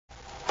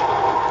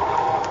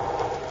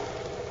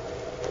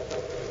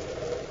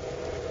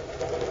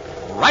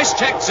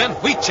Chex and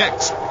Wheat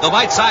Chex, the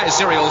bite-sized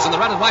cereals in the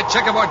red and white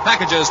checkerboard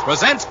packages,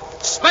 present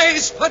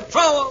Space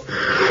Patrol!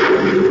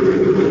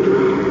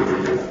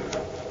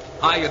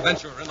 High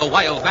adventure in the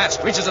wild,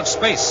 vast reaches of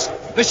space.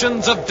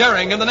 Missions of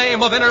daring in the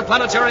name of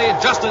interplanetary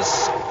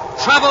justice.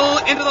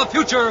 Travel into the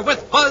future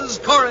with Buzz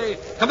Corey,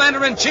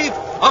 Commander-in-Chief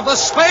of the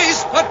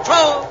Space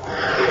Patrol!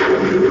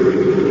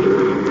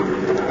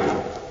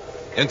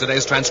 In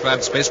today's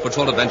transcribed Space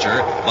Patrol adventure,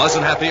 Buzz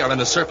and Happy are in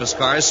a surface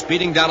car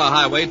speeding down a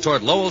highway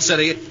toward Lowell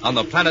City on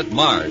the planet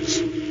Mars.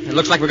 It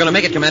looks like we're going to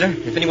make it, Commander.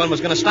 If anyone was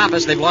going to stop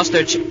us, they've lost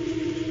their...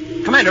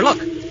 Commander, look.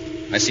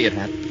 I see it,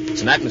 Hap.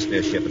 It's an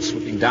atmosphere ship. It's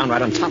swooping down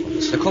right on top of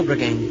us. The Cobra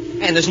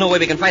gang. And there's no way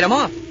we can fight them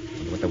off. I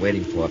wonder what they're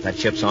waiting for. If that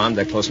ship's armed,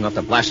 they're close enough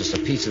to blast us to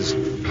pieces.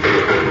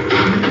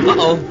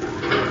 Uh-oh.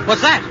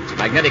 What's that? It's a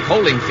magnetic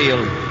holding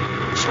field.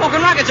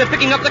 Smoking rockets are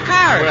picking up the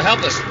car. We're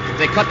helpless. If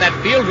they cut that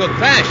field, we'll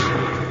crash.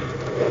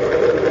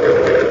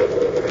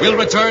 We'll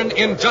return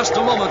in just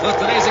a moment with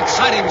today's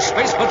exciting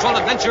Space Patrol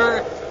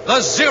adventure, the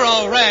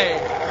Zero Ray.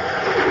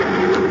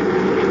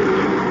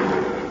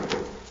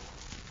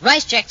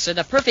 Rice Chex are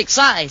the perfect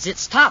size.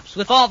 It's tops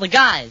with all the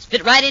guys.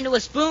 Fit right into a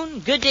spoon.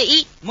 Good to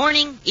eat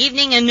morning,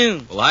 evening, and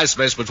noon. Well, hi,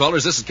 Space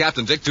Patrollers. This is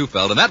Captain Dick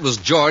Tufeld, and that was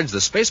George,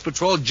 the Space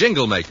Patrol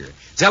jingle maker,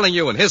 telling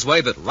you in his way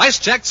that Rice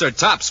Chex are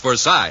tops for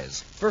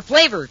size. For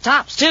flavor,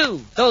 tops,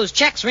 too. Those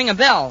Chex ring a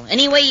bell.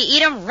 Any way you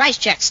eat 'em, Rice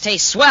Chex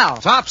taste swell.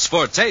 Tops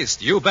for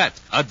taste, you bet.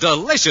 A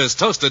delicious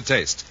toasted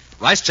taste.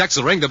 Rice Chex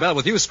will ring the bell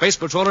with you, Space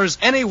Patrollers,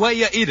 any way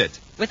you eat it.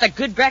 With a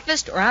good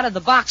breakfast or out of the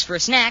box for a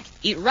snack,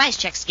 eat Rice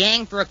Chex,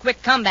 gang, for a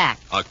quick comeback.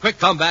 A quick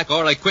comeback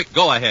or a quick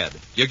go-ahead.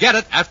 You get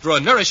it after a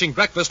nourishing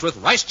breakfast with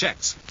Rice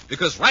Chex.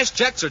 Because Rice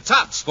Chex are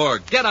tops for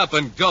get up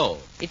and go.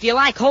 If you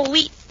like whole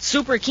wheat,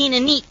 super keen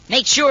and neat,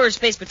 make sure,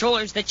 Space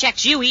Patrollers, the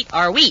Chex you eat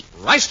are wheat.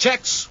 Rice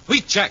Chex,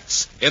 Wheat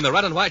Chex, in the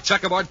red and white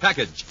checkerboard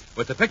package,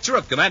 with the picture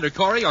of Commander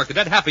Corey or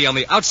Cadet Happy on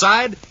the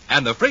outside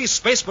and the free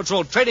Space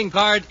Patrol trading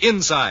card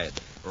inside.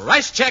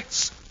 Rice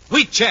Chex,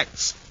 Wheat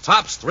Chex,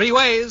 tops three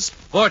ways,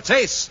 for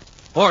taste,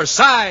 for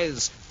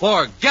size,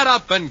 for get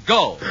up and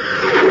go.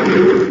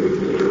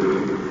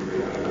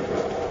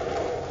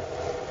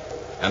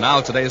 And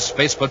now today's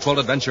Space Patrol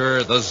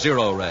adventure, the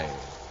Zero Ray.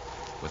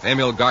 With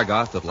Emil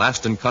Gargoth at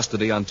last in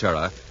custody on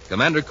Terra,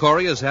 Commander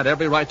Corey has had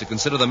every right to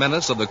consider the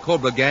menace of the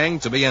Cobra gang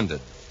to be ended.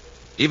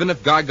 Even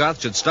if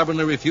Gargoth should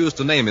stubbornly refuse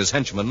to name his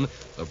henchmen,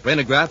 the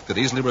Brainograph could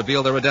easily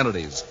reveal their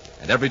identities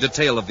and every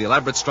detail of the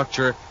elaborate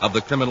structure of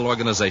the criminal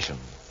organization.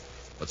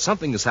 But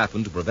something has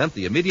happened to prevent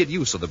the immediate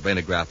use of the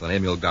Brainograph on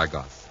Emil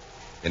Gargoth.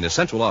 In his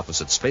central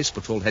office at Space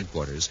Patrol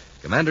headquarters,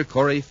 Commander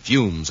Corey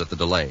fumes at the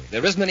delay.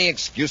 There isn't any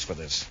excuse for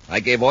this. I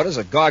gave orders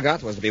that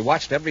Gargoth was to be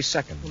watched every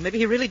second. Well, maybe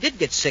he really did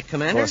get sick, Of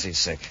Commander. course he's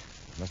sick.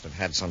 Must have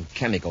had some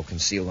chemical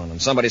concealed on him.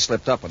 Somebody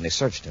slipped up when they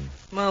searched him.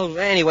 Well,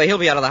 anyway, he'll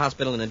be out of the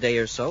hospital in a day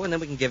or so, and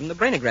then we can give him the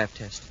Brainograph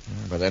test.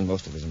 By then,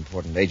 most of his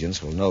important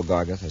agents will know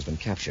Gargoth has been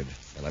captured.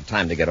 They'll have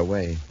time to get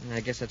away.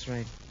 I guess that's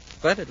right.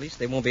 But at least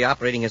they won't be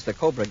operating as the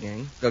Cobra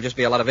gang. There'll just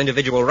be a lot of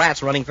individual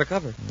rats running for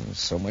cover.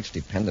 So much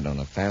depended on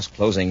the fast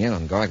closing in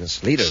on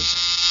Gargoth's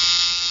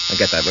leaders. I'll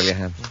get that, will you,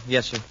 Ham?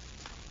 Yes, sir.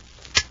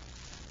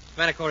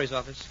 Commander Corey's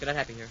office. Cadet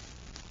Happy here.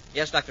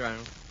 Yes, Dr.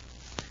 Arnold.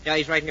 Yeah,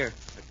 he's right here.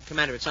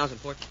 Commander, it sounds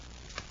important.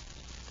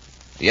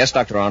 Yes,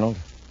 Dr. Arnold.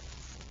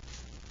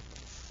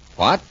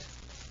 What?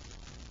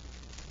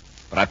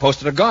 But I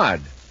posted a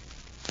guard.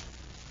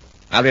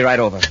 I'll be right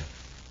over.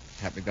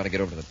 We've got to get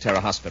over to the Terra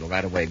Hospital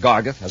right away.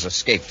 Gargoth has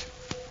escaped.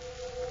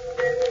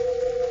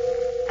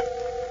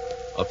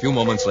 A few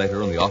moments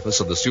later, in the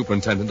office of the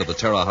superintendent of the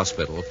Terra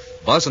Hospital,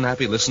 Buzz and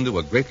Happy listened to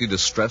a greatly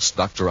distressed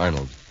Dr.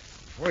 Arnold.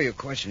 Before you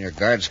question your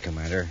guards,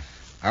 Commander,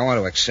 I want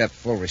to accept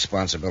full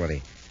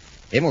responsibility.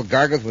 Emil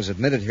Gargoth was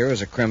admitted here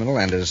as a criminal,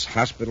 and as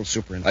hospital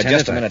superintendent...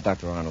 Just a minute,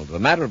 Dr. Arnold. The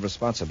matter of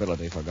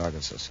responsibility for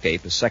Gargoth's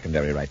escape is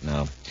secondary right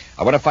now.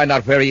 I want to find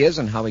out where he is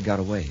and how he got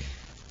away.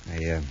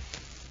 I'm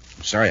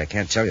sorry I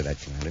can't tell you that,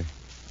 Commander.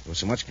 There was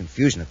so much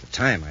confusion at the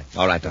time.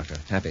 All right, Doctor.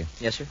 Happy.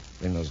 Yes, sir.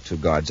 Bring those two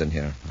guards in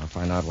here. I'll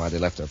find out why they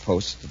left their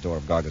posts at the door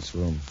of Gargoth's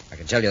room. I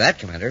can tell you that,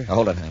 Commander. Now,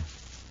 hold it, Ham.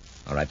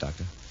 All right,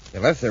 Doctor. They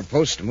left their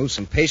posts to move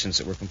some patients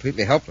that were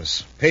completely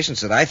helpless.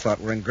 Patients that I thought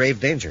were in grave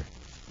danger.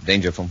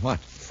 Danger from what?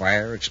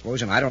 Fire,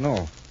 explosion, I don't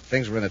know.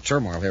 Things were in a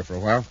turmoil here for a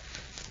while.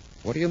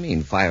 What do you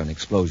mean, fire and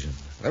explosion?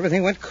 Well,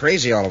 everything went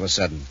crazy all of a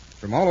sudden.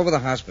 From all over the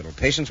hospital,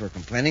 patients were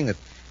complaining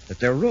that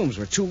their rooms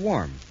were too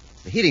warm.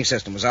 The heating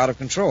system was out of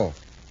control.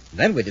 And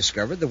then we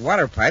discovered the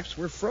water pipes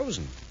were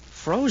frozen.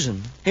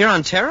 Frozen? Here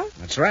on Terra?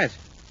 That's right.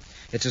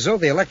 It's as though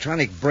the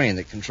electronic brain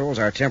that controls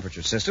our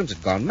temperature systems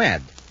had gone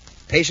mad.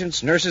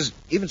 Patients, nurses,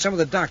 even some of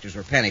the doctors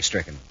were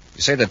panic-stricken.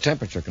 You say the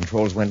temperature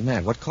controls went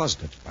mad. What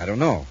caused it? I don't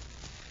know.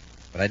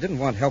 But I didn't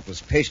want helpless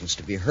patients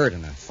to be hurt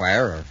in a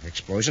fire or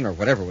explosion or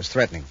whatever was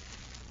threatening.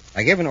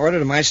 I gave an order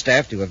to my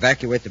staff to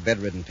evacuate the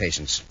bedridden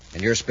patients,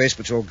 and your Space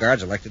Patrol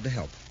guards elected to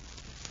help.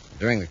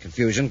 During the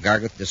confusion,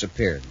 Gargoth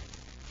disappeared.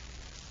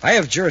 I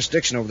have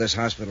jurisdiction over this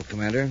hospital,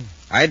 Commander.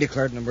 I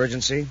declared an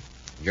emergency.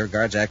 Your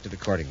guards acted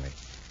accordingly.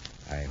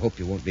 I hope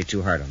you won't be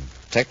too hard on them.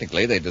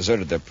 Technically, they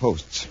deserted their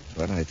posts,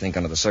 but I think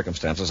under the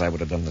circumstances I would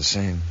have done the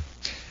same.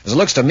 As it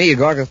looks to me,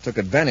 Gargoth took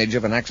advantage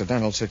of an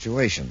accidental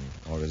situation,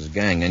 or his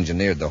gang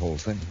engineered the whole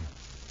thing.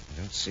 I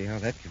don't see how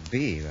that could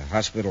be. The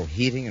hospital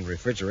heating and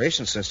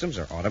refrigeration systems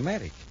are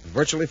automatic and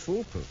virtually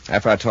foolproof.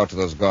 After I talk to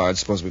those guards,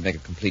 suppose we make a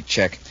complete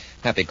check.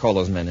 Happy, call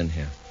those men in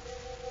here.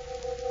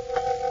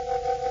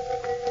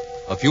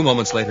 A few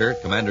moments later,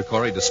 Commander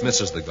Corey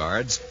dismisses the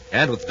guards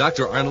and, with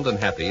Dr. Arnold and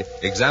Happy,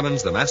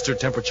 examines the master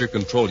temperature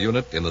control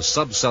unit in the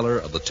sub-cellar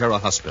of the Terra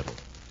Hospital.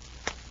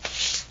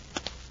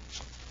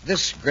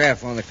 This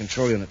graph on the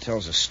control unit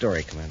tells a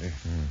story, Commander.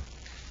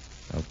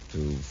 Up to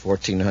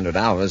 1,400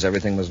 hours,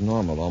 everything was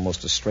normal,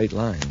 almost a straight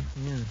line.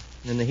 Yeah.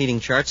 Then the heating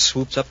chart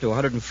swoops up to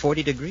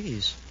 140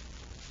 degrees.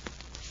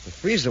 To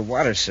freeze the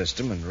water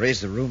system and raise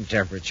the room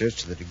temperatures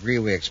to the degree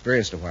we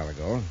experienced a while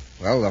ago,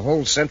 well, the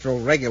whole central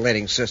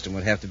regulating system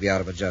would have to be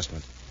out of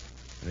adjustment.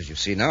 And as you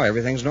see now,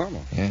 everything's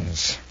normal.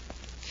 Yes.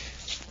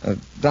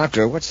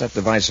 Doctor, what's that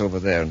device over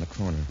there in the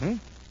corner?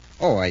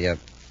 Oh,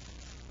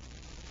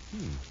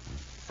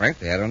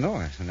 frankly, I don't know.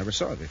 I never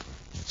saw it before.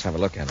 Let's have a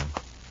look at it.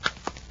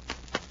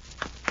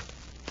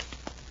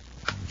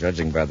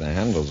 Judging by the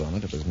handles on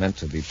it, it was meant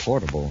to be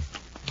portable.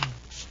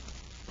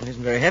 It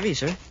isn't very heavy,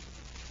 sir.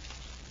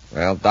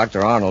 Well,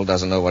 Dr. Arnold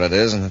doesn't know what it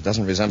is, and it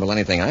doesn't resemble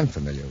anything I'm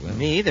familiar with.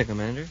 Me either,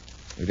 Commander.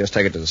 We just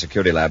take it to the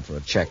security lab for a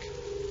check.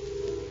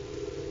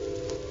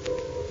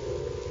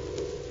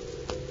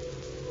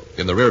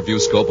 In the rear-view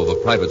scope of a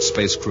private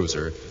space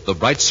cruiser, the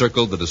bright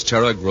circle that is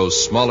Terra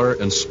grows smaller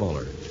and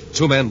smaller.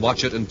 Two men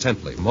watch it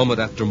intently, moment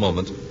after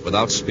moment,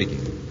 without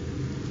speaking.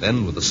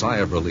 Then, with a sigh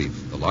of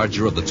relief, the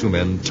larger of the two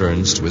men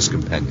turns to his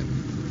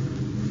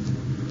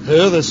companion.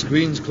 The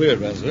screen's clear,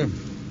 Rensler.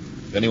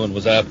 If anyone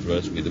was after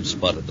us, we'd have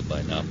spotted them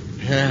by now.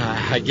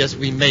 Yeah, I guess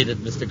we made it,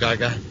 Mr.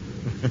 Gargoth.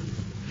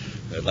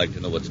 I'd like to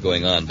know what's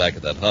going on back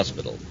at that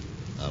hospital.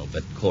 I'll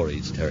bet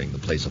Corey's tearing the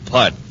place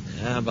apart.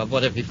 Yeah, but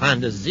what if he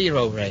found a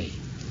zero ray?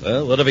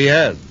 Well, what if he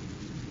has?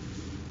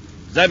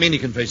 Does that mean he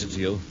can trace it to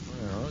you?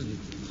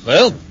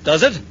 Well,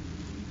 does it?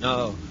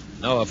 No,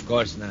 of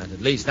course not. At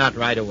least not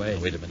right away.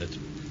 Wait a minute.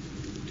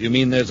 Do you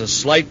mean there's a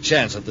slight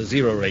chance that the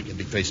zero ray can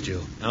be traced to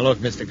you? Now, look,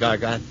 Mr.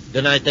 Gargoth,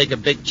 didn't I take a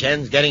big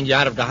chance getting you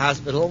out of the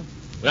hospital?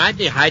 Would I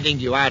be hiding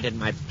you out in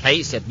my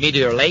place at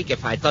Meteor Lake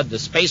if I thought the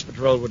Space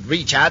Patrol would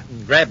reach out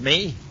and grab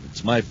me?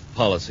 It's my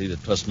policy to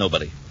trust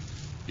nobody.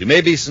 You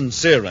may be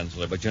sincere,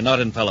 Rensler, but you're not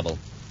infallible.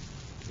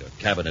 Your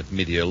cabin at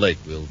Meteor Lake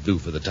will do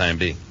for the time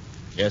being.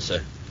 Yes,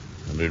 sir.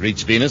 When we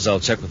reach Venus, I'll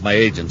check with my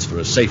agents for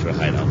a safer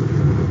hideout.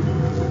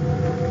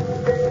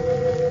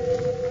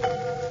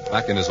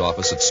 Back in his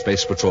office at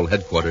Space Patrol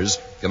headquarters,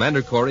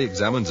 Commander Corey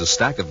examines a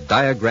stack of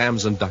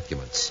diagrams and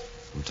documents.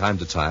 From time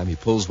to time, he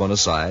pulls one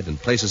aside and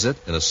places it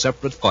in a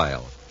separate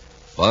file.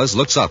 Buzz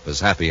looks up as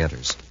Happy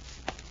enters.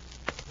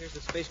 Here's the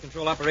Space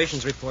Control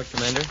Operations Report,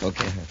 Commander.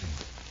 Okay, Happy.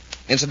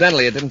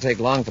 Incidentally, it didn't take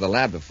long for the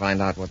lab to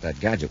find out what that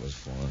gadget was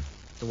for.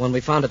 The one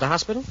we found at the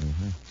hospital?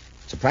 Mm-hmm.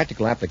 It's a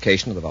practical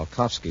application of the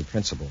Valkovsky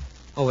principle.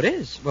 Oh, it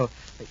is? Well,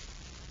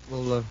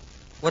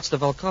 what's the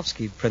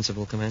Valkovsky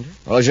principle, Commander?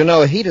 Well, as you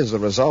know, heat is the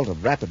result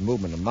of rapid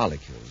movement of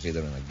molecules,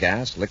 either in a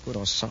gas, liquid,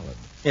 or solid.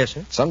 Yes,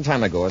 sir. Some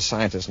time ago, a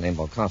scientist named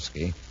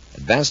Valkovsky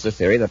advanced the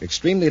theory that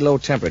extremely low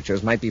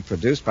temperatures might be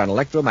produced by an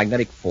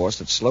electromagnetic force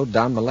that slowed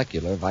down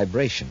molecular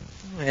vibration.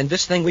 And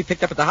this thing we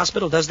picked up at the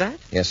hospital does that?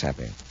 Yes,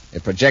 Happy.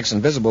 It projects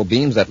invisible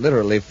beams that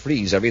literally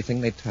freeze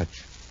everything they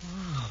touch.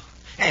 Oh.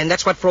 And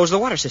that's what froze the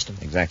water system.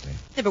 Exactly.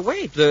 Hey, but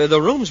wait,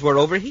 the rooms were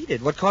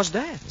overheated. What caused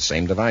that? The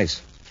same device.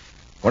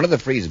 One of the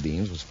freeze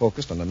beams was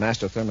focused on the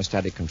master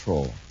thermostatic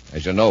control.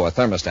 As you know, a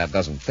thermostat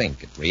doesn't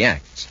think, it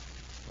reacts.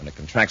 When it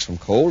contracts from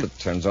cold, it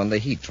turns on the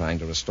heat, trying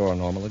to restore a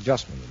normal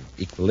adjustment,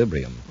 an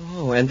equilibrium.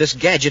 Oh, and this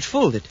gadget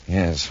fooled it.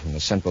 Yes, when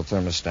the central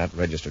thermostat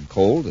registered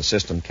cold, the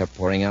system kept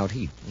pouring out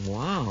heat.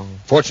 Wow.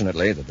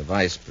 Fortunately, the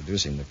device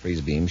producing the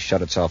freeze beam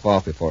shut itself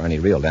off before any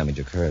real damage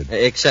occurred.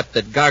 Except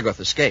that Gargoth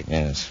escaped.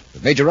 Yes,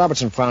 but Major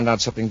Robertson found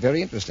out something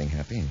very interesting,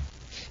 Happy.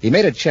 He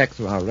made a check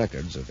through our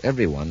records of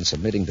everyone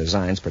submitting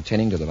designs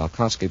pertaining to the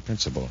Valkovsky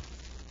principle.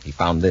 He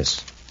found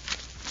this.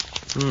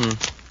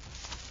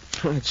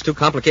 It's too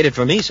complicated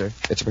for me, sir.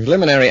 It's a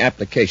preliminary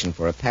application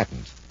for a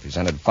patent,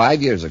 presented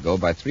 5 years ago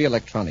by 3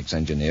 electronics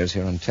engineers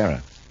here on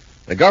Terra.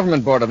 The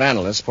government board of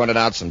analysts pointed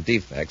out some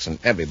defects, and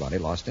everybody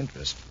lost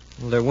interest.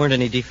 Well, there weren't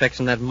any defects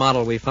in that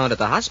model we found at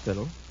the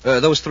hospital.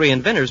 Those 3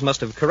 inventors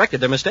must have corrected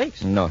their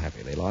mistakes. No,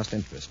 Happy, they lost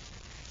interest.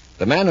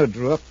 The man who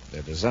drew up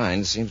their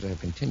designs seems to have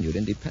continued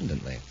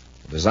independently.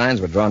 The designs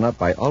were drawn up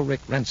by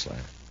Ulrich Rensler.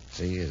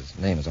 See, his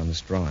name is on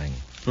this drawing.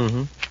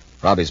 Mm-hmm.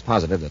 Robbie's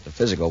positive that the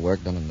physical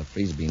work done on the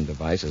freeze beam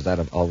device is that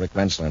of Ulrich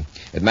Rensler.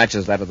 It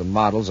matches that of the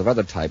models of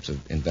other types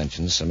of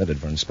inventions submitted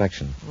for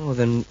inspection. Oh,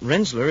 then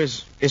Rensler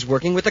is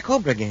working with the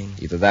Cobra gang.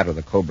 Either that or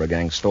the Cobra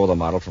gang stole the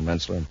model from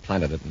Rensler and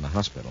planted it in the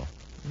hospital.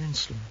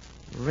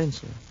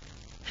 Rensler.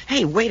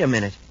 Hey, wait a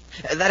minute.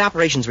 That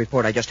operations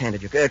report I just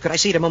handed you. Could I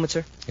see it a moment,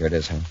 sir? Here it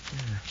is, huh?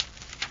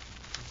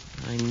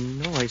 I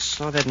know I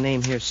saw that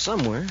name here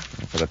somewhere.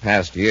 For the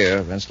past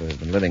year, Rensler has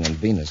been living on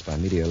Venus by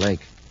Meteor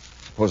Lake.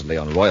 supposedly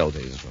on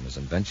royalties from his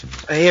inventions.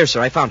 Here,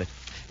 sir, I found it.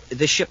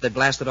 This ship that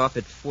blasted off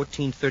at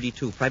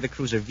 1432, private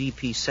cruiser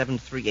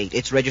VP-738.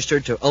 It's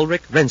registered to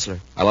Ulrich Renzler.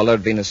 I'll alert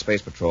Venus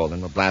Space Patrol,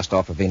 then we'll blast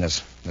off for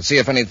Venus. Let's see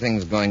if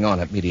anything's going on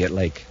at Meteor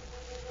Lake.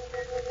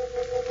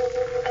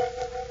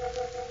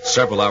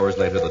 Several hours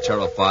later, the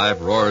Terra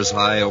 5 roars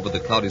high over the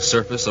cloudy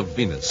surface of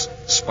Venus,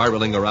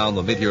 spiraling around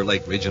the Meteor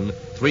Lake region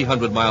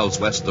 300 miles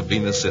west of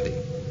Venus City.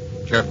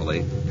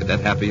 Carefully,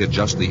 Cadet Happy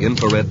adjusts the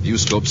infrared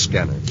viewscope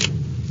scanner.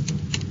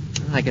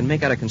 I can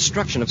make out a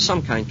construction of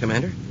some kind,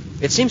 Commander.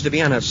 It seems to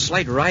be on a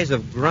slight rise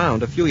of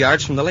ground a few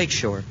yards from the lake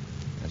shore.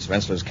 That's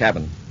Renzler's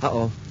cabin.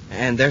 Uh-oh.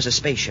 And there's a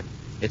spaceship.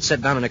 It's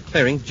set down in a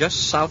clearing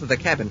just south of the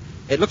cabin.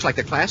 It looks like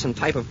the class and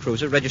type of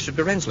cruiser registered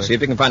to Renzler. See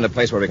if you can find a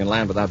place where we can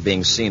land without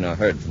being seen or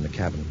heard from the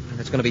cabin.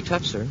 That's going to be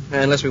tough, sir.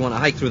 Unless we want to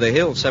hike through the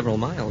hills several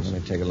miles.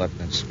 Let me take a look at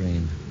that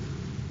screen.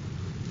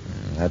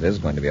 That is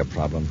going to be a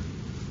problem.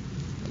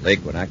 The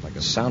lake would act like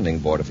a sounding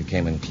board if we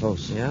came in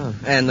close. Yeah,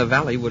 and the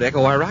valley would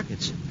echo our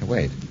rockets. Hey,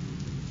 wait.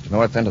 To the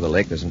north end of the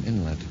lake, there's an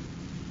inlet.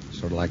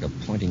 Sort of like a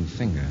pointing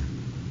finger.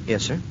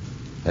 Yes, sir.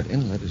 That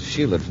inlet is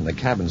shielded from the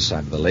cabin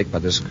side of the lake by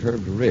this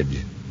curved ridge.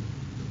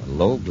 A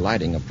low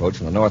gliding approach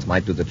from the north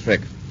might do the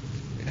trick.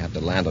 We'd have to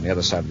land on the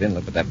other side of the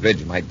inlet, but that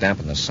ridge might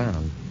dampen the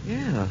sound.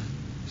 Yeah.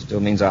 Still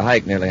means a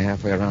hike nearly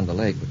halfway around the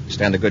lake. We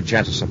stand a good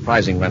chance of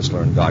surprising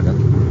Renzler and Garga.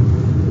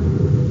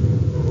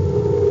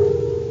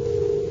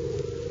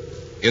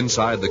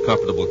 Inside the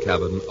comfortable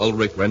cabin,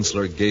 Ulrich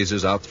Renzler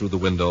gazes out through the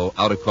window,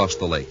 out across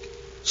the lake.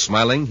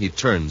 Smiling, he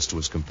turns to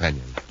his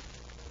companion.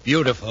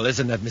 Beautiful,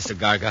 isn't it, Mr.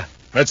 Garga?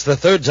 That's the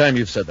third time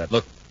you've said that.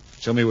 Look,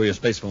 show me where your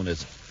space phone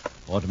is.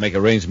 I want to make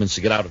arrangements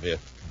to get out of here.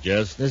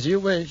 Just as you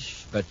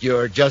wish. But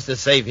you're just as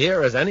safe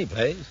here as any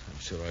place. I'm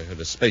sure I heard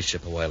a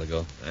spaceship a while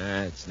ago.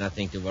 It's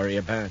nothing to worry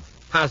about.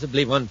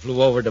 Possibly one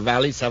flew over the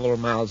valley several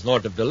miles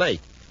north of the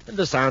lake, and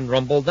the sound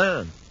rumbled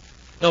down.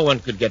 No one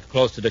could get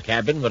close to the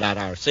cabin without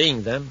our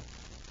seeing them.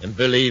 And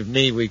believe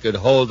me, we could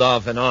hold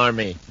off an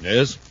army.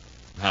 Yes?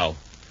 How?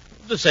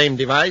 The same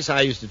device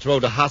I used to throw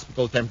the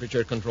hospital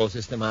temperature control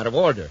system out of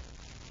order.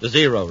 The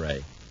Zero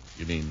Ray.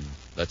 You mean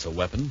that's a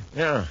weapon?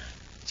 Yeah.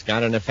 It's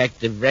got an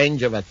effective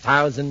range of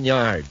 1,000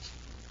 yards.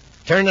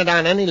 Turn it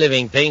on any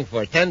living thing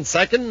for 10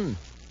 seconds,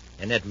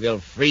 and it will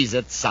freeze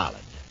it solid.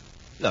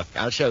 Look,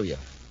 I'll show you.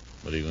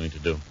 What are you going to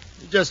do?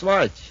 Just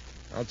watch.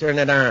 I'll turn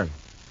it on.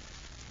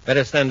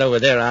 Better stand over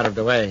there out of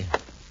the way.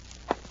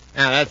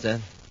 Now, that's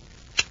it.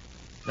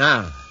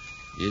 Now,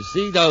 you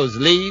see those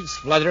leaves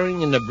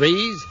fluttering in the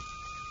breeze?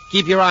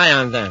 Keep your eye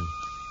on them.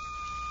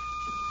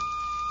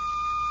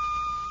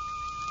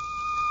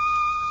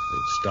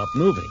 They've stopped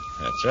moving.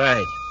 That's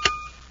right.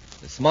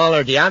 The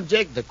smaller the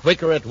object, the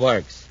quicker it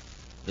works.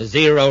 The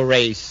Zero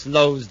Ray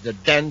slows the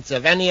dents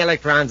of any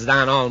electrons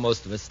down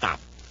almost to a stop.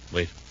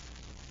 Wait.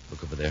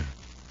 Look over there.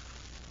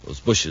 Those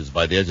bushes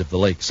by the edge of the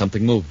lake.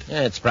 Something moved.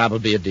 Yeah, it's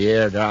probably a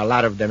deer. There are a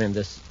lot of them in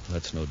this.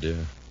 That's no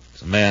deer.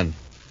 It's a man.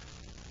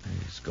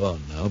 He's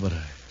gone now, but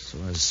I saw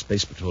his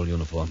Space Patrol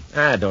uniform.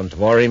 Don't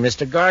worry,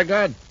 Mr.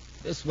 Gargard.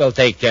 This will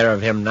take care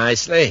of him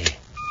nicely.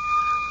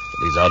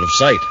 But he's out of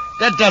sight.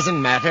 That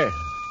doesn't matter.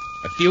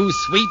 A few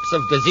sweeps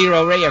of the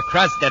Zero Ray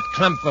across that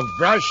clump of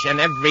brush, and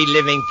every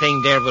living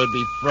thing there will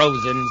be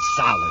frozen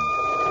solid.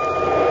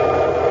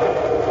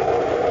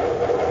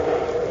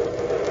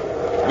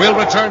 We'll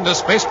return to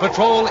Space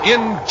Patrol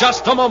in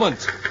just a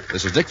moment.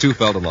 This is Dick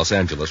Tufeld in Los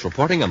Angeles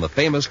reporting on the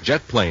famous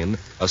jet plane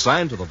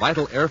assigned to the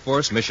vital Air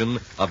Force mission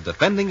of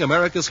defending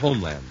America's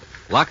homeland,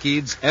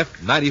 Lockheed's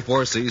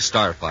F-94C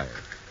Starfire.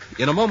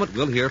 In a moment,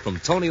 we'll hear from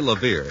Tony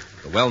LaVere,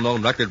 the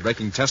well-known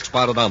record-breaking test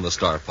pilot on the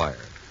Starfire.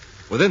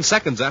 Within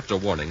seconds after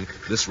warning,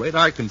 this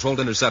radar-controlled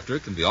interceptor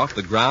can be off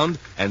the ground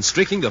and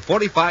streaking to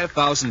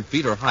 45,000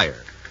 feet or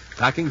higher.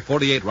 Packing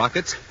 48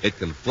 rockets, it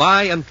can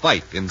fly and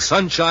fight in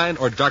sunshine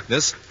or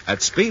darkness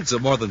at speeds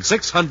of more than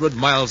 600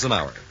 miles an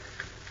hour.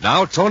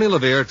 Now, Tony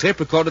LaVere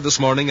tape-recorded this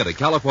morning at a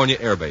California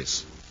air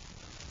base.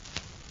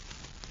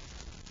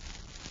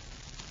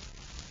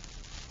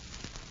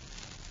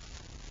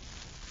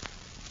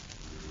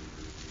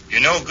 You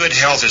know, good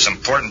health is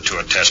important to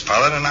a test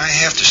pilot, and I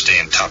have to stay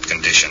in top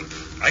condition.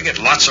 I get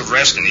lots of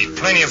rest and eat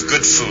plenty of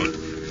good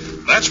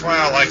food. That's why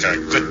I like a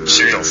good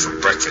cereal for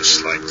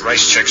breakfast, like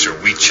Rice Chex or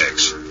Wheat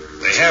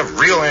Chex. They have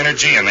real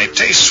energy and they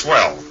taste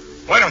swell.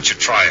 Why don't you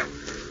try them?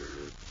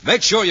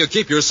 Make sure you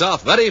keep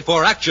yourself ready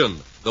for action,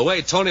 the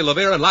way Tony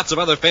LaVere and lots of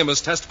other famous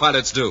test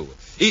pilots do.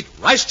 Eat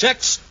Rice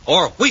Chex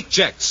or Wheat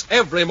Chex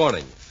every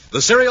morning.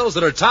 The cereals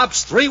that are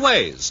tops three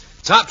ways.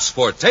 Tops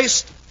for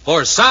taste,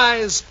 for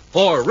size,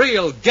 for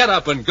real get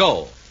up and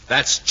go.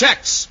 That's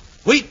Chex,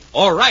 wheat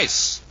or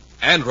rice.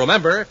 And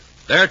remember,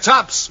 they're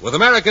tops with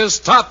America's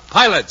top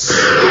pilots.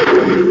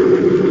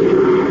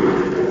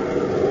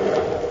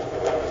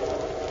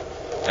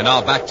 And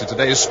now back to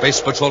today's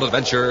Space Patrol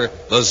adventure,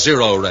 the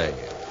Zero Ray.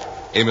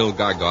 Emil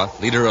Gargoth,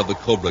 leader of the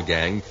Cobra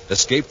Gang,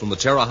 escaped from the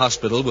Terra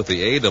Hospital with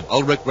the aid of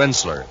Ulrich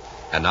Renzler.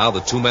 And now the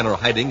two men are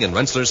hiding in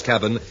Renzler's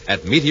cabin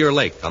at Meteor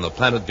Lake on the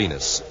planet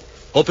Venus.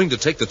 Hoping to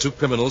take the two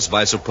criminals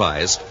by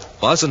surprise,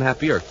 Buzz and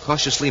Happy are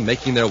cautiously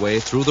making their way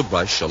through the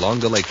brush along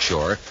the lake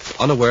shore,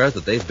 unaware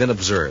that they've been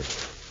observed.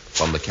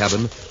 From the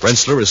cabin,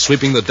 Rensler is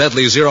sweeping the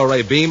deadly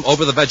zero-ray beam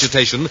over the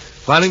vegetation,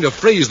 planning to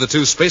freeze the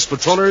two space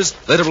patrollers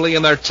literally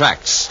in their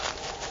tracks.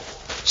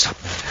 Stop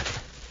that,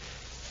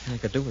 Happy. I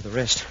could do with the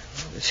rest.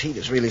 This heat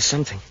is really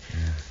something.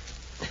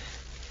 Yeah.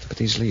 Look at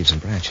these leaves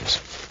and branches.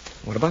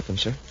 What about them,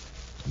 sir?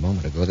 A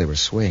moment ago they were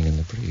swaying in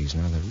the breeze.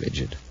 Now they're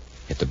rigid.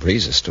 Yet the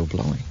breeze is still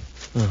blowing.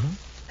 Uh-huh.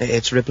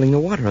 It's rippling the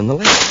water on the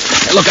lake.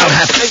 Hey, look out,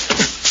 Happy!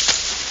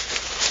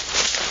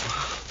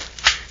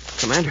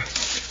 Commander,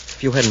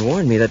 if you hadn't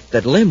warned me,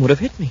 that limb would have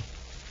hit me.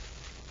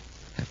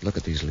 Happy, look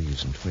at these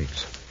leaves and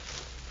twigs.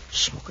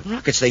 Smoking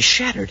rockets, they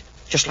shattered,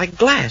 just like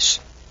glass.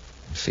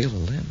 And feel the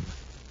limb.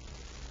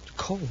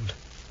 Cold.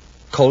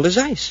 Cold as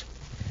ice.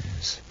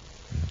 Yes.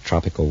 In the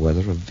tropical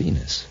weather of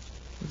Venus.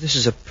 This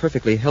is a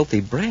perfectly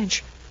healthy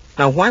branch.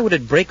 Now, why would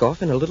it break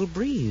off in a little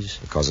breeze?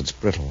 Because it's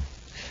brittle.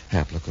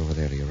 Hap, look over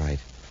there to your right.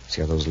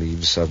 See how those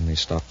leaves suddenly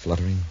stop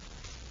fluttering?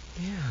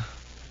 Yeah.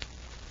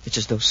 It's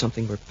as though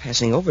something were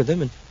passing over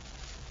them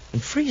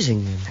and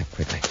freezing them. Hap,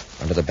 quickly.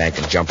 Under the bank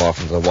and jump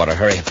off into the water.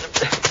 Hurry.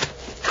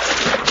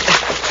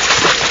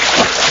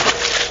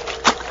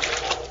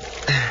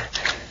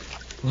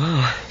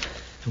 Wow.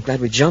 I'm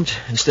glad we jumped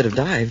instead of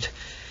dived.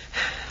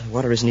 The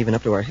water isn't even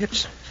up to our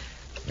hips.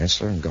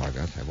 Rensler and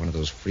Gargot have one of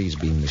those freeze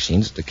beam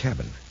machines at the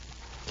cabin.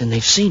 Then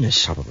they've seen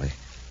us. Probably.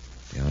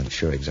 They aren't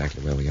sure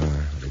exactly where we are,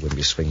 or they wouldn't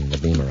be swinging the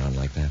beam around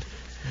like that.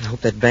 I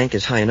hope that bank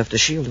is high enough to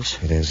shield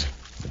us. It is.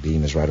 The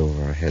beam is right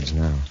over our heads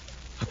now.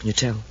 How can you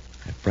tell?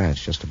 That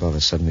branch just above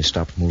us suddenly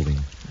stopped moving.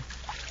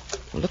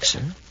 Well, look,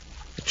 sir.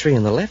 The tree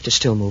on the left is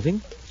still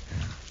moving.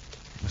 Yeah.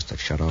 They must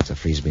have shut off the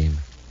freeze beam.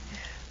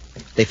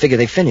 They figure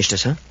they finished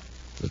us, huh?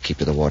 We'll keep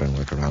to the water and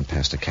work around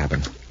past the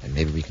cabin, and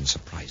maybe we can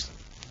surprise them.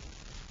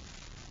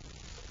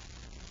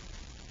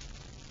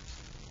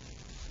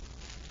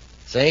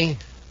 See?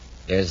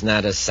 There's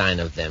not a sign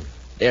of them.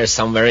 They're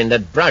somewhere in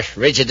that brush,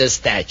 rigid as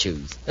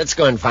statues. Let's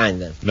go and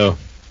find them. No.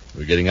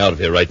 We're getting out of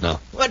here right now.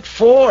 What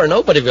for?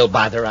 Nobody will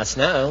bother us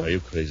now. Are you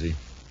crazy?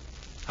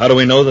 How do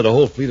we know that a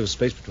whole fleet of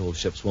Space Patrol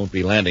ships won't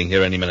be landing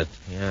here any minute?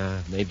 Yeah,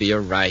 maybe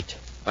you're right.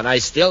 But I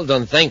still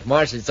don't think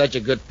Mars is such a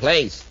good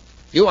place.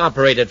 You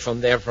operated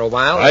from there for a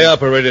while. I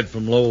operated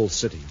from Lowell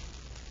City.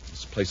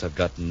 This place I've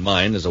got in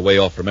mind is a way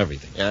off from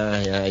everything.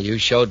 Yeah, you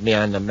showed me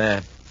on the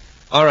map.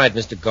 All right,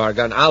 Mr.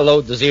 Gargon, I'll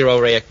load the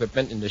zero-ray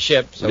equipment in the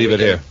ship. So Leave it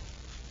here.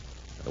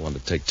 I don't want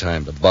to take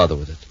time to bother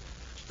with it.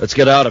 Let's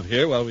get out of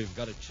here while we've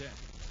got a chance.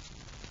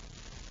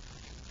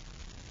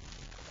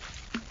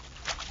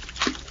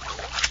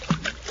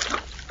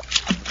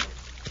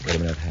 Wait a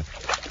minute, Hap.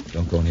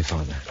 Don't go any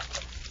farther.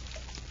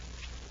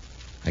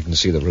 I can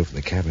see the roof of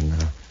the cabin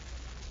now.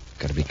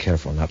 Got to be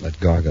careful not let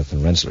Gargoth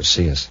and Rensler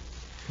see us.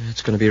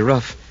 It's going to be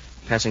rough,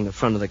 passing the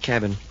front of the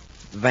cabin.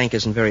 The bank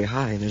isn't very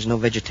high, and there's no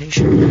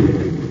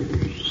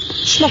vegetation.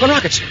 Smoking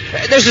rockets!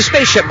 There's a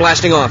spaceship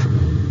blasting off.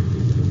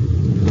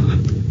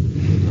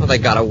 Oh, they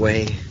got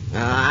away.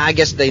 I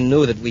guess they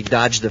knew that we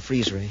dodged the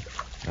freeze ray.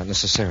 Not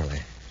necessarily.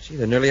 See,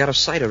 they're nearly out of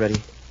sight already.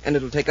 And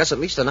it'll take us at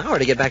least an hour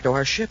to get back to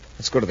our ship.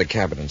 Let's go to the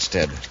cabin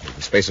instead. Leave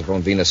the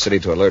Spaceophone Venus City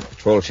to alert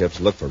patrol ships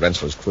to look for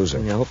Rensler's cruiser.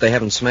 I hope they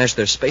haven't smashed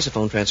their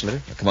Spaceophone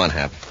transmitter. Now, come on,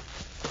 Hap.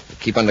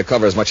 Keep under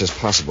cover as much as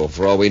possible.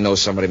 For all we know,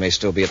 somebody may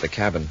still be at the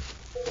cabin.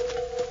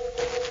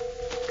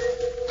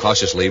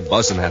 Cautiously,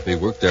 Buzz and Happy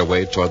work their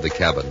way toward the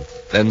cabin,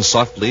 then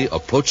softly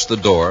approach the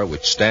door,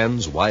 which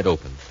stands wide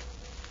open.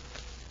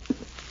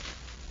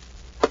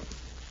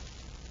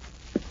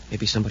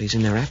 Maybe somebody's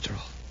in there after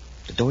all.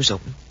 The door's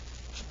open.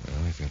 Well,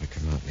 I've got to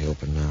come out in the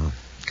open now.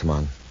 Come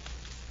on.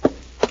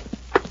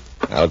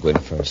 I'll go in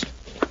first.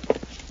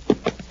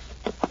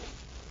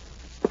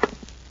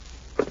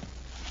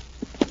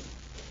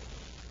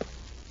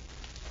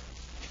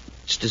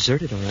 It's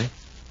deserted, all right.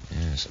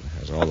 Yes, it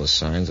has all the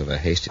signs of a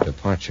hasty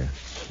departure.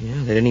 Yeah,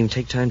 they didn't even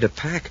take time to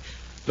pack.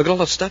 Look at all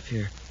the stuff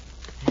here.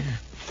 Yeah.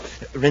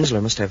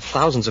 Rensler must have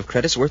thousands of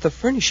credits worth of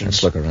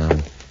furnishings. Let's look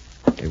around.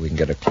 Maybe we can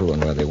get a clue on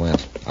where they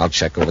went. I'll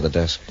check over the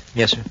desk.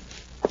 Yes, sir.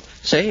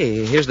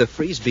 Say, here's the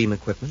freeze beam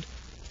equipment.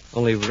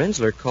 Only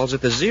Rensler calls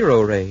it the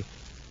Zero Ray.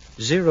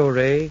 Zero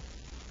Ray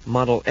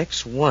Model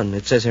X1,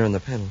 it says here on the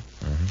panel.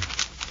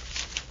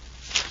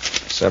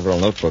 Several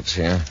notebooks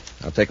here.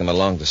 I'll take them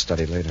along to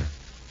study later.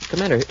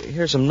 Commander,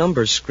 here's some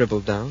numbers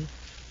scribbled down.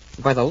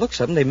 By the looks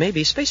of them, they may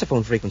be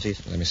spaceophone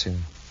frequencies. Let me see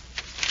them.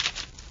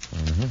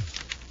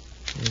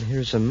 And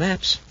here's some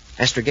maps,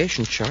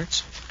 astrogation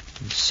charts,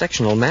 and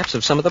sectional maps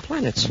of some of the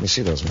planets. Let me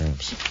see those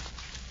maps.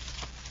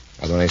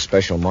 Are there any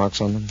special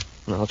marks on them?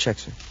 I'll check,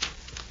 sir.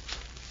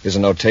 There's a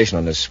notation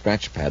on this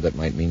scratch pad that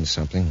might mean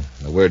something.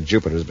 The word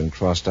Jupiter has been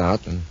crossed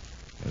out, and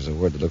there's a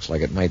word that looks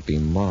like it might be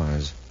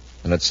Mars.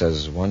 And it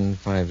says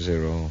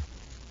 150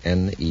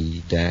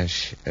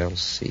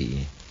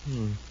 NE-LC.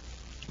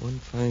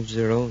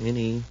 150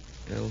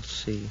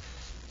 NE-LC.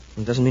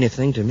 It doesn't mean a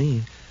thing to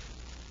me.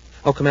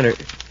 Oh, Commander,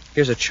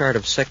 here's a chart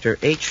of sector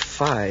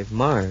H5,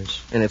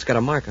 Mars, and it's got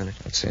a mark on it.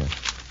 That's it.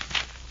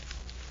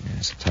 Yeah,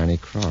 it's a tiny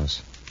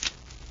cross.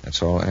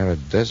 That's all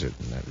arid desert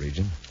in that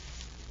region.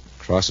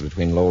 Cross it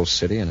between Lowell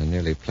City and a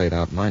nearly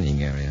played-out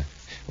mining area.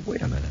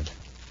 Wait a minute.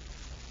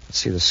 Let's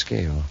see the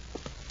scale.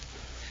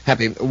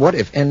 Happy, what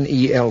if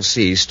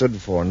NELC stood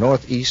for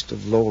northeast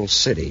of Lowell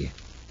City?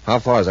 How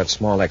far is that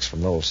small X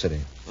from Lowell City?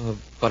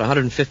 About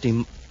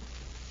 150...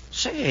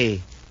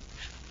 Say,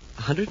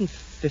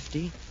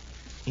 150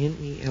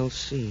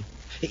 NELC.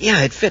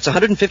 Yeah, it fits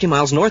 150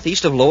 miles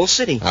northeast of Lowell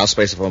City. I'll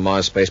space it for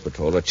Mars Space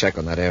Patrol to check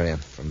on that area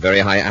from very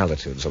high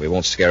altitude so we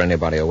won't scare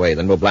anybody away.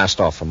 Then we'll blast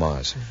off for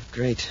Mars.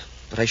 Great.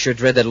 But I sure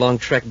dread that long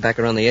trek back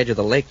around the edge of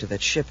the lake to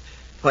that ship.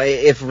 Why,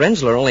 if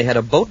Rensler only had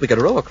a boat, we could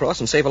row across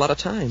and save a lot of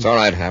time. It's all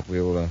right, Hap.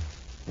 We'll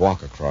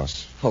walk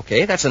across.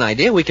 Okay, that's an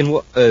idea. We can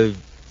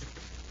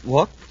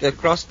walk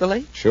across the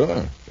lake?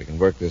 Sure. We can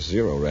work this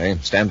zero ray.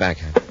 Stand back,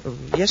 Hap.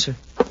 Yes, sir.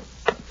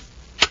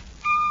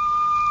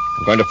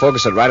 I'm going to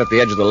focus it right at the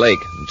edge of the lake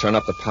and turn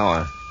up the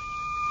power.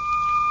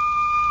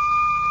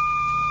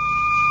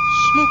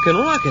 Smoking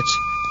rockets.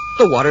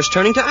 The water's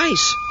turning to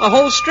ice. A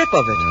whole strip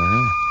of it.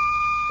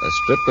 Uh-huh. A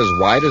strip as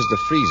wide as the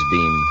freeze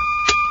beam.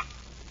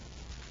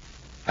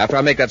 After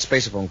I make that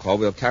spacephone call,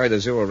 we'll carry the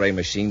zero-ray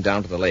machine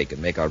down to the lake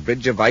and make our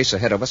bridge of ice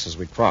ahead of us as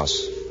we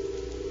cross.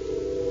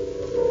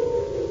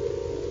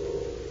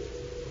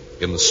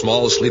 In the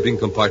small sleeping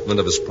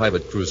compartment of his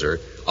private cruiser,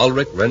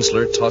 Ulrich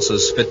Rensler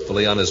tosses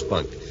fitfully on his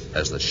bunk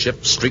as the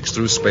ship streaks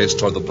through space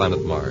toward the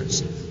planet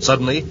Mars.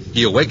 Suddenly,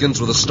 he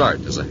awakens with a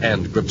start as a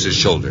hand grips his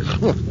shoulder.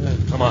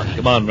 Come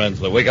on,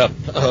 Rensler, wake up.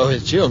 Oh,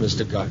 it's you,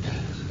 Mr. Garga.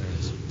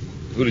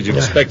 Who did you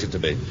expect it to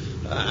be?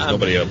 There's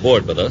nobody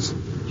aboard but us.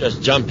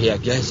 Just jumpy, I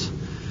guess.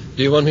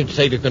 Do you want me to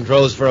take the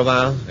controls for a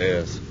while?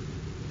 Yes.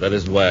 That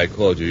isn't why I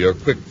called you. Your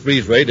quick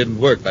freeze ray didn't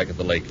work back at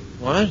the lake.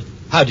 What?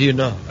 How do you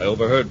know? I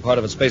overheard part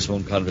of a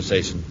spacephone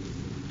conversation.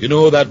 You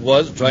know who that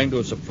was trying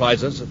to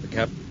surprise us at the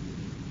cap?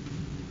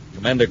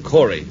 Commander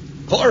Corey.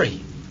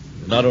 Corey?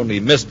 We not only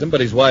missed him,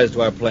 but he's wise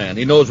to our plan.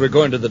 He knows we're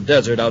going to the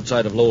desert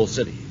outside of Lowell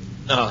City.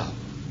 Oh.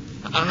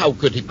 How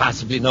could he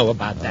possibly know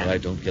about that? All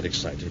right, don't get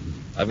excited.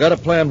 I've got a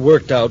plan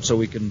worked out so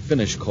we can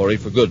finish Corey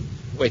for good.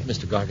 Wait,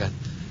 Mr. Garga.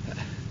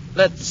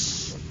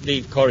 Let's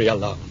leave Corey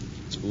alone.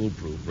 It's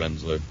foolproof,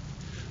 Rensler.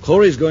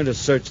 Corey's going to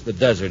search the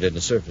desert in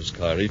a surface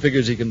car. He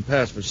figures he can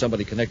pass for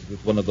somebody connected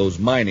with one of those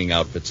mining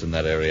outfits in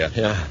that area.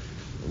 Yeah.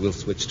 We'll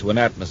switch to an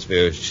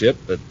atmosphere ship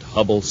at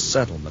Hubble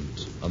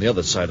Settlement on the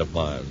other side of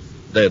Mars.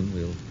 Then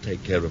we'll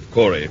take care of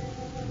Corey.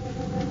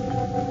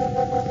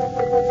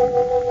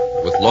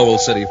 With Lowell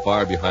City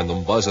far behind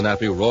them, Buzz and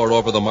Appy roar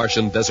over the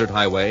Martian desert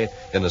highway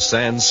in a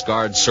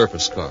sand-scarred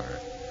surface car.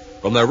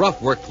 From their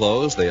rough work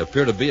clothes, they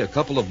appear to be a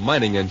couple of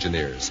mining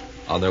engineers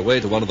on their way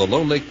to one of the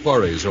lonely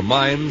quarries or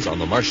mines on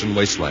the Martian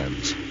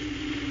wastelands.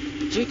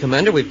 Gee,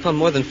 Commander, we've come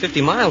more than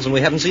 50 miles and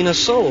we haven't seen a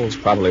soul. It's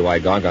probably why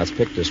Gargoth's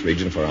picked this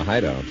region for a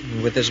hideout.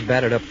 With this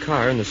battered-up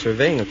car and the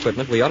surveying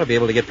equipment, we ought to be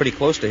able to get pretty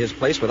close to his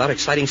place without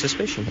exciting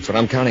suspicion. That's what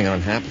I'm counting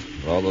on, Hap.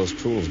 With all those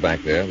tools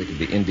back there, we could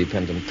be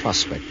independent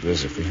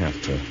prospectors if we have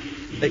to.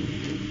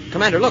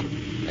 Commander, look.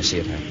 I see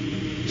it, Hap.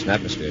 It's an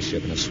atmosphere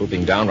ship, and it's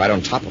swooping down right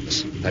on top of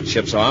us. If that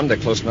ship's armed, they're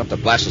close enough to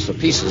blast us to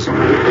pieces.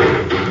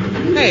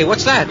 Hey,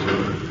 what's that?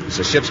 It's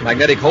the ship's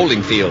magnetic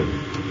holding field.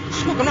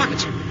 Smoking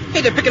rockets.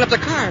 Hey, they're picking up the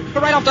car.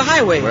 We're right off the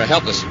highway. We're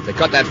helpless. If they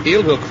cut that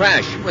field, we'll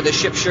crash. Well, the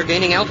ship's sure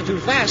gaining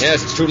altitude fast.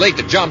 Yes, it's too late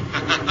to jump.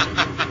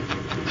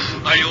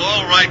 Are you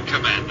all right,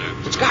 Commander?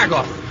 It's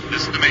Gargoth.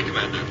 Listen to me,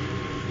 Commander.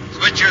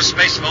 Switch your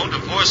space phone to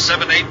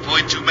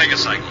 478.2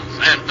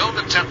 megacycles. And don't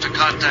attempt to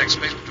contact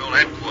Space Patrol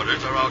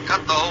headquarters or I'll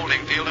cut the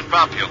holding field and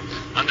drop you.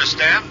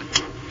 Understand?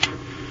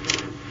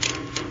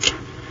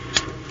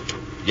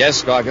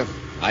 Yes, Gargoth.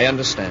 I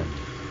understand.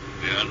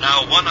 We are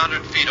now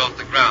 100 feet off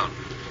the ground.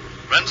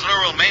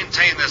 Rensler will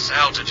maintain this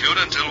altitude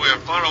until we are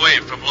far away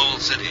from Lowell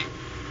City.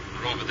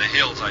 Or over the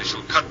hills, I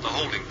shall cut the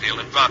holding field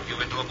and drop you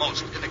into a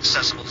most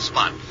inaccessible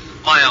spot,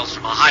 miles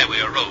from a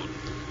highway or road.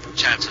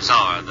 Chances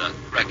are the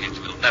wreckage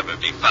will never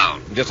be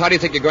found. Just how do you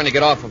think you're going to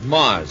get off of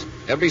Mars?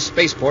 Every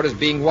spaceport is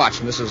being watched,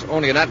 and this is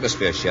only an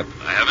atmosphere ship.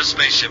 I have a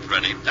spaceship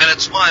ready, and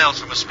it's miles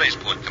from a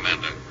spaceport,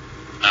 Commander.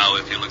 Now,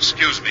 if you'll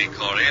excuse me,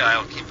 Corey,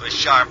 I'll keep a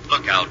sharp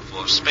lookout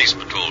for Space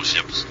Patrol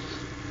ships.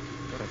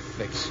 What a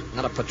fix.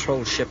 Not a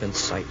patrol ship in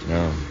sight.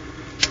 No.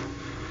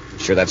 I'm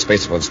sure that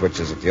spacephone switch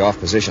is at the off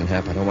position,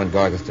 Hap. I don't want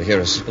Gargoth to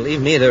hear us.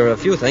 Believe me, there are a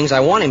few things I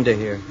want him to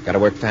hear. Gotta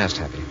work fast,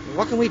 Happy.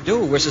 What can we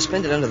do? We're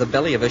suspended under the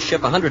belly of a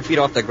ship 100 feet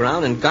off the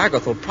ground, and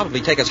Gargoth will probably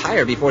take us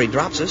higher before he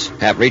drops us.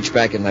 Hap, reach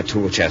back in that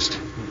tool chest.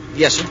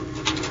 Yes, sir.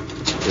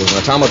 There's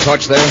an atomo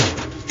torch there?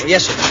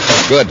 Yes,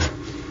 sir. Good.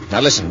 Now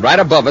listen, right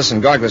above us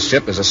in Gargoth's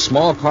ship is a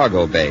small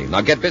cargo bay.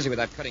 Now get busy with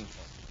that cutting torch.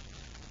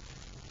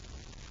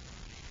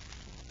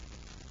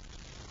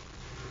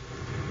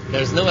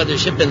 There's no other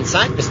ship in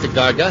sight, Mr.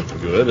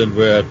 Gargoth. Good, and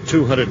we're at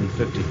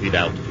 250 feet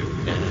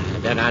altitude.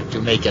 That ought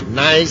to make it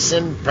nice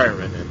and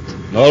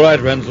permanent. All right,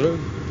 Rensler.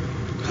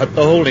 Cut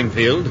the holding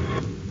field.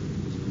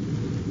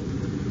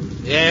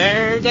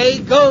 There they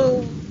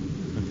go.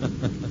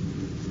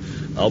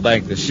 I'll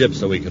bank the ship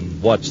so we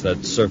can watch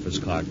that surface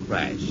car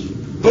crash.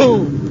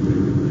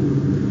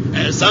 Boom!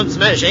 Some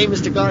smash, eh,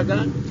 Mr.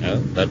 Gargot? Well,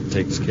 that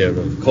takes care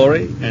of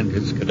Corey and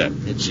his cadet.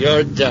 It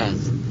sure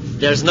does.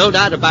 There's no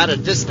doubt about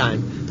it this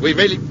time. We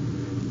really...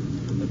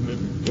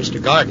 Mr.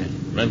 Gargot.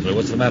 Rensler,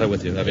 what's the matter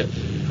with you? Have you...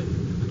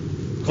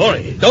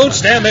 Corey, don't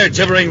stand there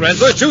gibbering,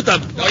 Rensler. Shoot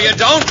them. No, you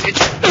don't.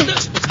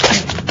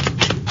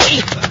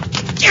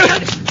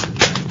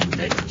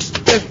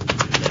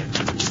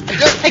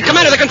 Hey,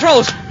 Commander, the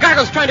controls.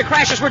 Gargo's trying to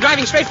crash us. We're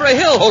driving straight for a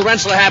hill. Hold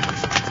Rensler, Hap.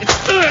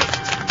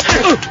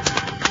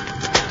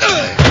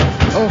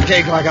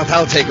 Okay, Gargoth,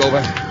 I'll take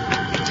over.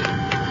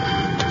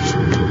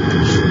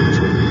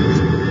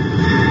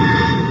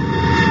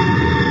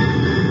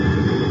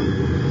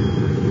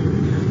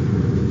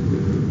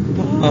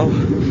 Oh,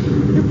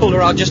 you pulled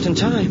her out just in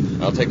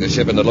time. I'll take the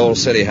ship into Lowell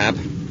City, Hap.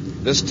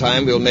 This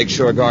time we'll make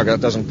sure Gargoth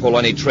doesn't pull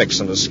any tricks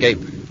and escape.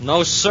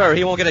 No, sir.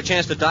 He won't get a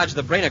chance to dodge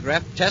the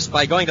brainograph test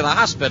by going to the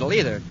hospital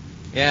either.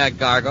 Yeah,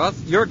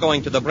 Gargoth, you're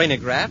going to the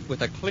brainograph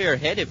with a clear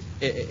head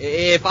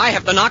if I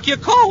have to knock you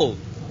cold.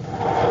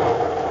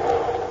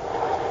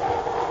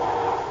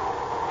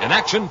 An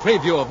action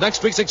preview of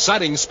next week's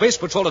exciting Space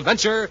Patrol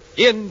adventure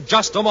in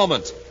just a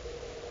moment.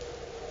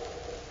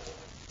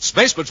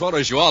 Space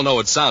Patrollers, you all know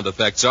what sound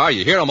effects are.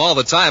 You hear them all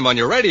the time on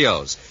your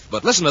radios.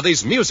 But listen to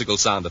these musical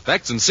sound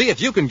effects and see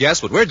if you can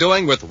guess what we're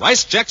doing with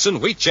Rice Chex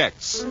and Wheat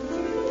Chex.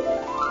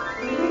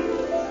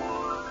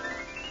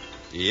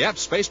 Yep,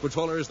 Space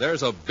Patrollers,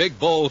 there's a big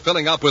bowl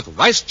filling up with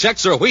Rice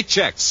Chex or Wheat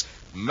Chex.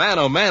 Man,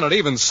 oh man, it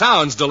even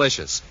sounds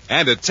delicious.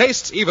 And it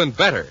tastes even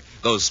better.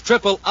 Those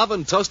triple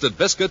oven-toasted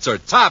biscuits are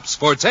tops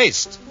for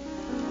taste.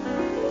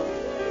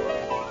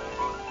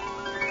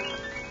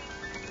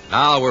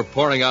 Now we're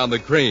pouring on the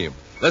cream.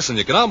 Listen,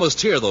 you can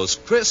almost hear those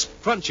crisp,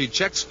 crunchy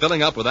Chex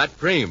filling up with that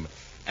cream.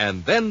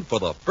 And then for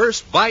the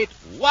first bite,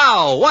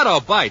 wow, what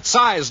a bite!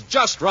 Size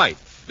just right.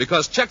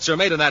 Because Chex are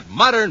made in that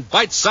modern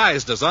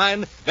bite-size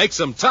design, makes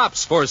them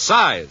tops for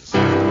size.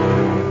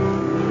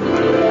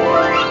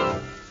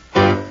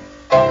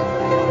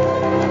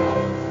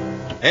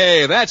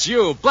 Hey, that's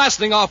you,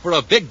 blasting off for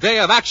a big day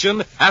of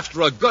action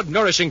after a good,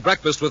 nourishing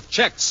breakfast with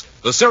Chex,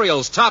 the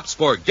cereal's tops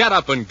for get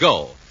up and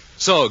go.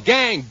 So,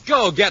 gang,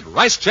 go get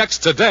Rice Chex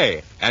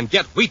today, and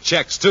get Wheat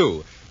Chex,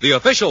 too, the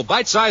official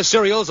bite-sized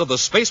cereals of the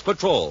Space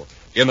Patrol.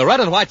 In the red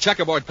and white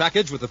checkerboard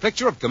package with a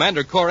picture of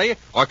Commander Corey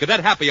or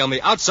Cadet Happy on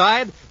the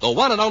outside, the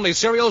one and only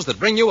cereals that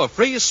bring you a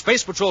free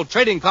Space Patrol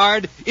trading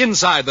card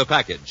inside the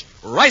package.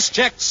 Rice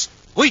Chex,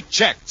 Wheat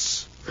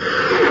Chex.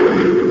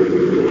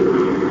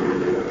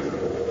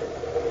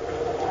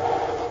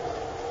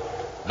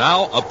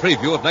 Now, a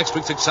preview of next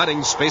week's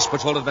exciting Space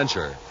Patrol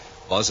adventure.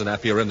 Buzz and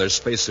Happy are in their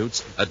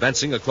spacesuits,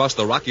 advancing across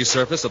the rocky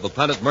surface of the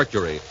planet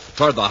Mercury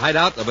toward the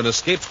hideout of an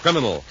escaped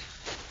criminal.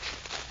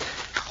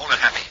 Hold it,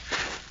 Happy.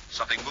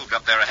 Something moved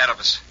up there ahead of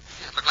us.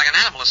 It looked like an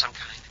animal of some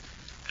kind.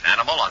 An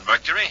animal on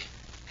Mercury?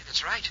 Yeah,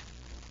 that's right.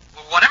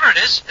 Well, whatever it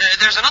is,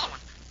 there's another one.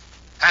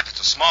 Hap,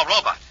 it's a small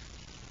robot.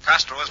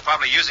 Castro is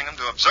probably using them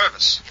to observe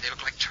us. Yeah, they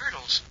look like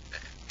turtles,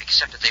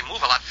 except that they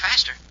move a lot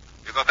faster.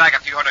 You go back a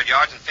few hundred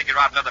yards and figure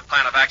out another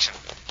plan of action.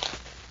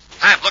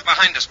 Hap, look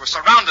behind us. We're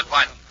surrounded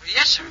by them.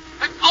 Yes, sir.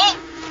 Oh,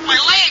 my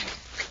leg!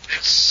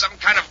 It's some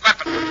kind of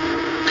weapon.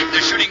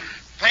 They're shooting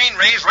pain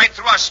rays right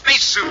through our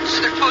spacesuits.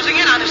 They're closing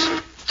in on us.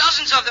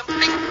 Dozens of them.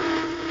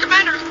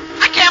 Commander,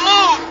 I can't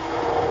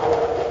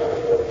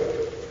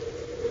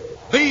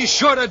move! Be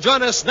sure to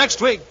join us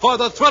next week for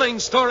the thrilling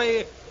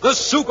story, The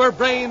Super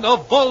Brain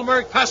of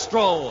Volmer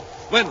Castro,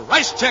 when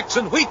Rice Chex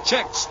and Wheat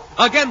Chex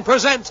again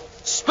present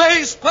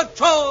Space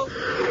Patrol!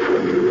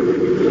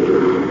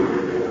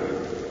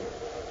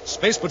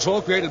 Space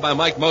Patrol, created by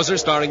Mike Moser,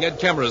 starring Ed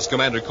Kemmer as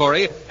Commander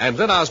Corey and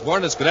Lynn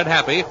Osborne as Cadet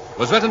Happy,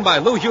 was written by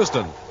Lou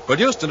Houston,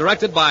 produced and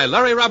directed by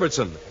Larry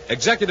Robertson,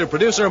 executive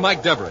producer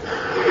Mike Devery.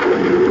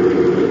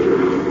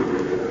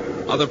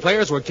 Other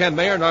players were Ken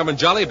Mayer, Norman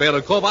Jolly,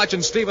 Baylor Kovach,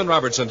 and Stephen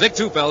Robertson. Dick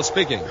Tufeld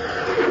speaking.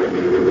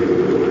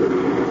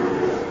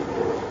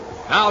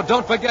 Now,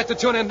 don't forget to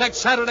tune in next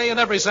Saturday and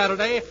every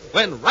Saturday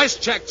when Rice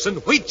Chex and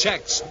Wheat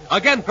Chex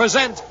again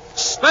present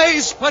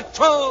Space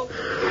Patrol!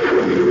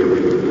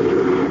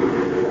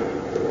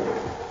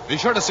 Be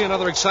sure to see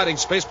another exciting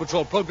Space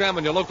Patrol program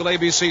on your local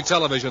ABC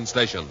television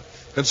station.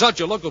 Consult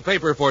your local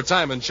paper for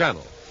time and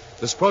channel.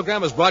 This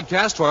program is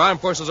broadcast to our armed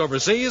forces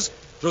overseas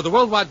through the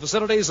worldwide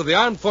facilities of the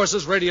Armed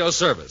Forces Radio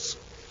Service.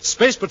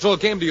 Space Patrol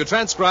came to you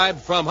transcribed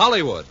from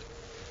Hollywood.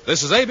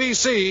 This is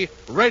ABC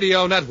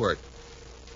Radio Network.